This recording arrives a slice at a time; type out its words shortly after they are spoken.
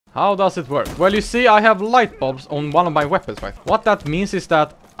How does it work? Well, you see, I have light bulbs on one of my weapons, right? What that means is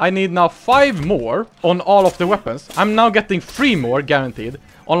that I need now 5 more on all of the weapons. I'm now getting 3 more guaranteed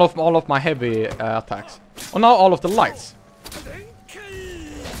on all of my heavy attacks. On now all of the lights.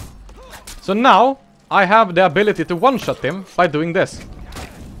 So now I have the ability to one-shot him by doing this.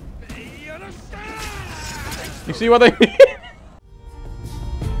 You see what I mean?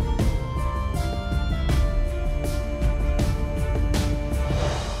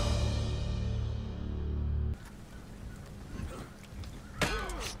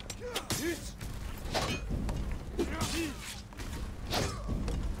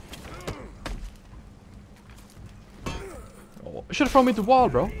 Oh, you should have thrown me to the wall,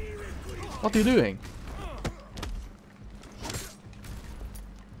 bro. What are you doing?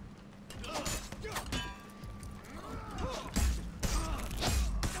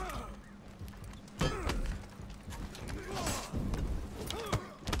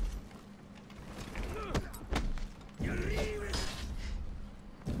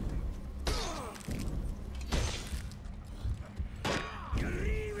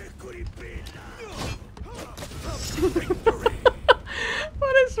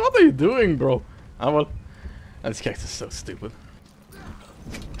 What are you doing, bro? Ah, well, this character's so stupid.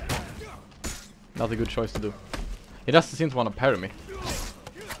 Not a good choice to do. He doesn't seem to want to parry me.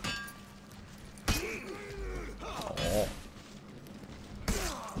 Oh.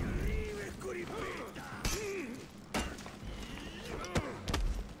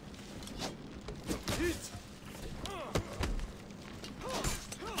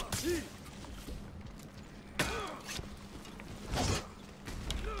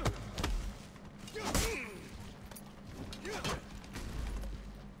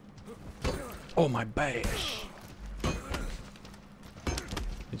 Oh my bash!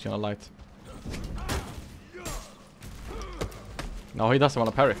 He's gonna light. No, he doesn't want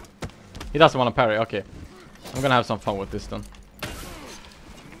to parry. He doesn't want to parry, okay. I'm gonna have some fun with this then.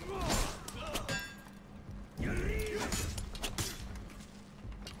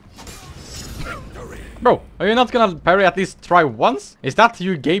 Bro, are you not gonna parry at least try once? Is that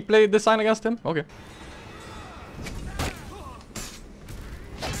your gameplay design against him? Okay.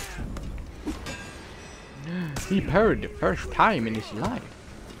 He parried the first time in his life.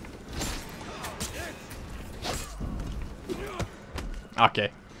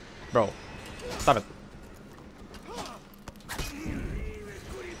 Okay. Bro. Stop it.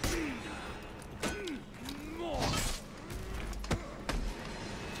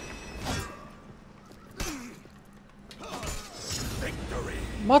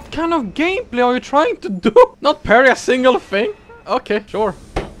 What kind of gameplay are you trying to do? Not parry a single thing? Okay, sure.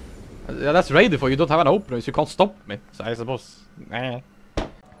 Yeah, that's ready for you. Don't have an opener, so you can't stop me. So I suppose. Look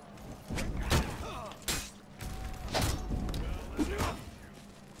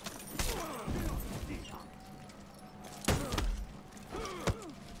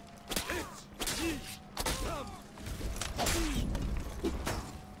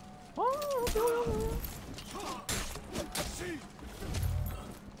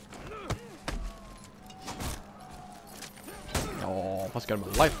oh, what's got my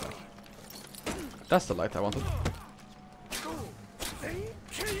life back? That's the light I wanted.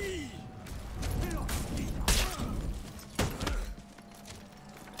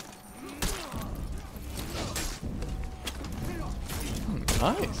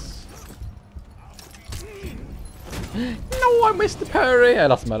 Nice. No, I missed the parry. Yeah,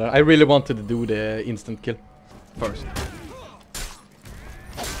 doesn't matter. I really wanted to do the instant kill first.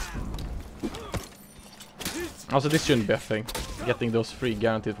 Also, this shouldn't be a thing. Getting those 3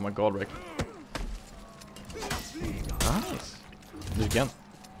 guaranteed for my gold break. Nice. Do it again.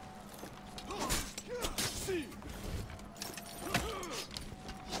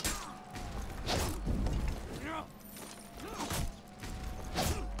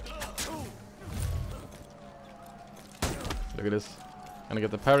 Look at this. Gonna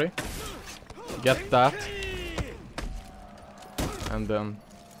get the parry. Get that. And then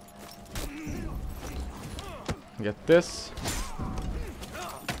get this.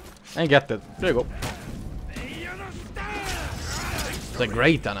 And get it. There you go. It's a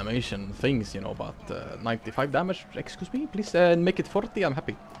great animation things, you know, but 95 damage. Excuse me, please make it 40. I'm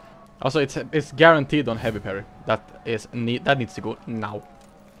happy. Also, it's guaranteed on heavy parry. That needs to go now.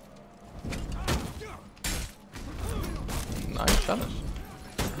 Nice damage.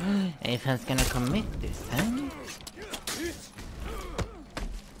 If I was gonna commit this, huh?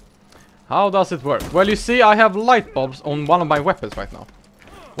 How does it work? Well, you see, I have light bulbs on one of my weapons right now.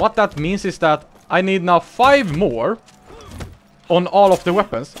 What that means is that I need now 5 more on all of the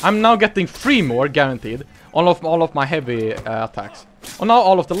weapons. I'm now getting 3 more guaranteed on all of my heavy attacks. And now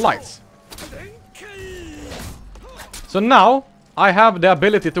all of the lights. So now I have the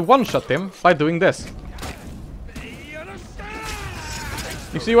ability to one-shot him by doing this.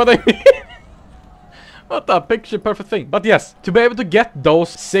 You see what I mean? What a picture perfect thing. But yes, to be able to get those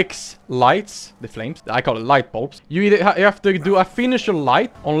 6 lights, the flames, I call it light bulbs, you have to do a finisher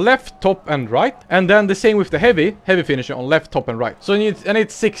light on left, top and right, and then the same with the heavy finisher on left, top and right. So I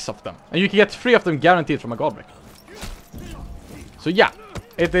need 6 of them, and you can get 3 of them guaranteed from a god brick. So yeah,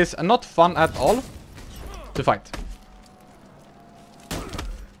 it is not fun at all to fight.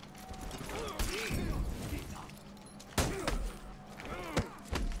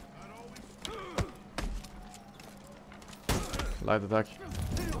 Light attack.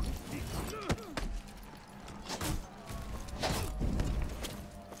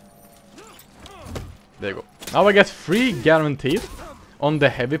 There you go. Now I get 3 guaranteed on the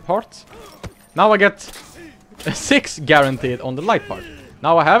heavy part. Now I get 6 guaranteed on the light part.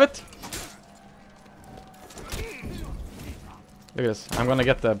 Now I have it. Look at this. I'm gonna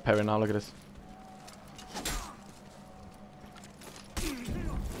get the parry now. Look at this.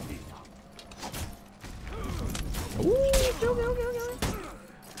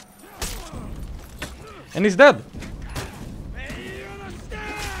 And he's dead.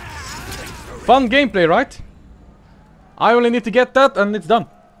 Fun gameplay, right? I only need to get that and it's done.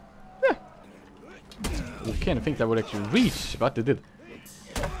 Yeah. Okay, I think that would actually reach, but it did.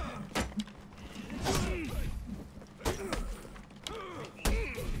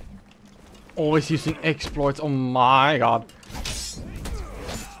 Always using exploits, oh my god.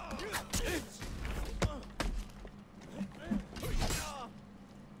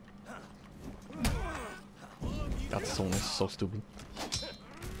 That song is so stupid.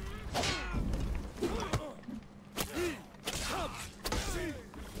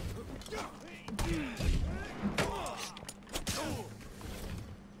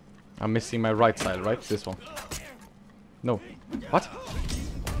 I'm missing my right side, right? This one. No. What?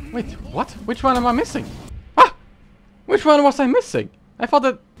 Wait, what? Which one am I missing? Ah! Which one was I missing? I thought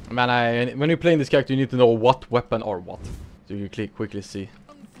that... Man, when you're playing this character, you need to know what weapon or what. So you can quickly see.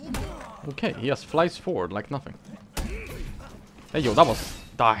 Okay, he just flies forward like nothing. Hey, yo, that was...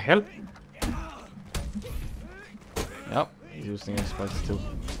 The hell? Yep, he's using his spikes too.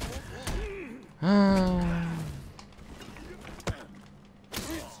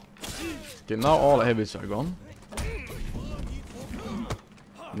 Okay, now all heavies are gone.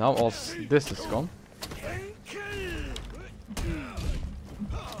 Now all this is gone.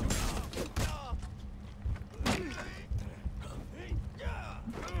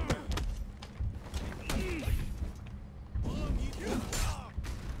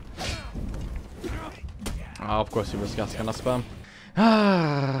 Of course he was just gonna spam.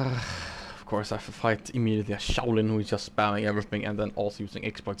 Of course I have to fight immediately a Shaolin who is just spamming everything and then also using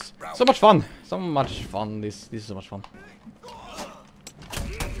exploits. So much fun! So much fun. This is so much fun.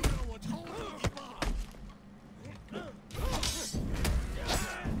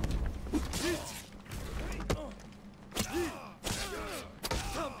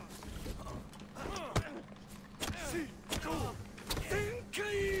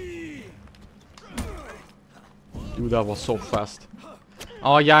 Dude, that was so fast.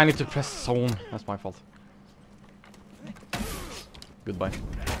 Oh yeah, I need to press zone. That's my fault. Goodbye.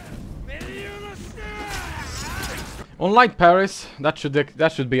 On light parries, that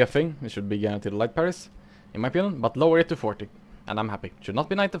should be a thing. It should be guaranteed light parries, in my opinion. But lower it to 40, and I'm happy. Should not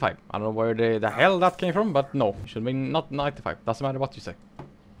be 95. I don't know where the hell that came from, but no, it should be not 95. Doesn't matter what you say.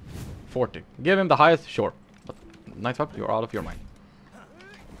 40. Give him the highest, sure. But 95, you're out of your mind.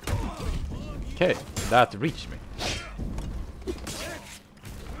 Okay, that reached me.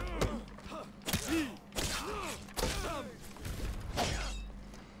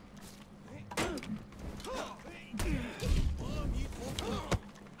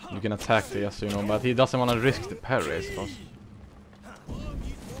 You can attack the yes, you know, but he doesn't want to risk the parry, I suppose.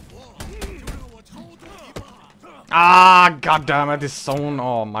 Ah, goddammit, this zone.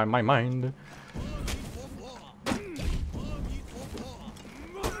 Oh, my mind.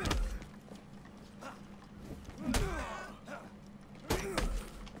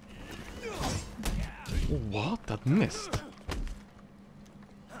 What? That missed.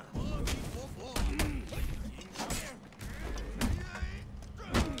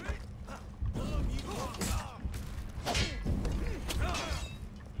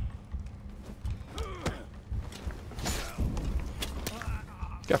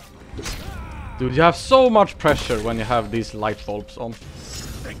 Dude, you have so much pressure when you have these light bulbs on.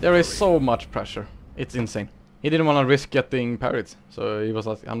 There is so much pressure. It's insane. He didn't want to risk getting parried, so he was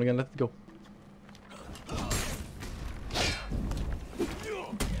like, I'm gonna let it go.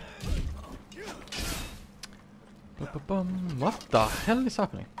 What the hell is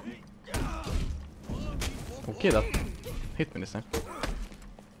happening? Okay, that hit me this time.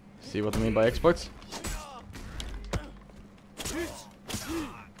 See what I mean by exploits?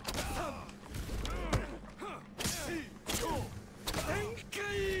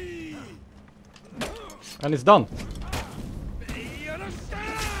 And it's done.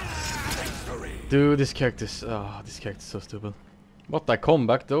 Dude, this character's so stupid. What a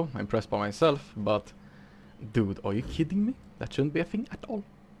comeback though, I'm impressed by myself, but dude, are you kidding me? That shouldn't be a thing at all.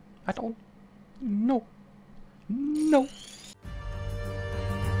 At all. No. No.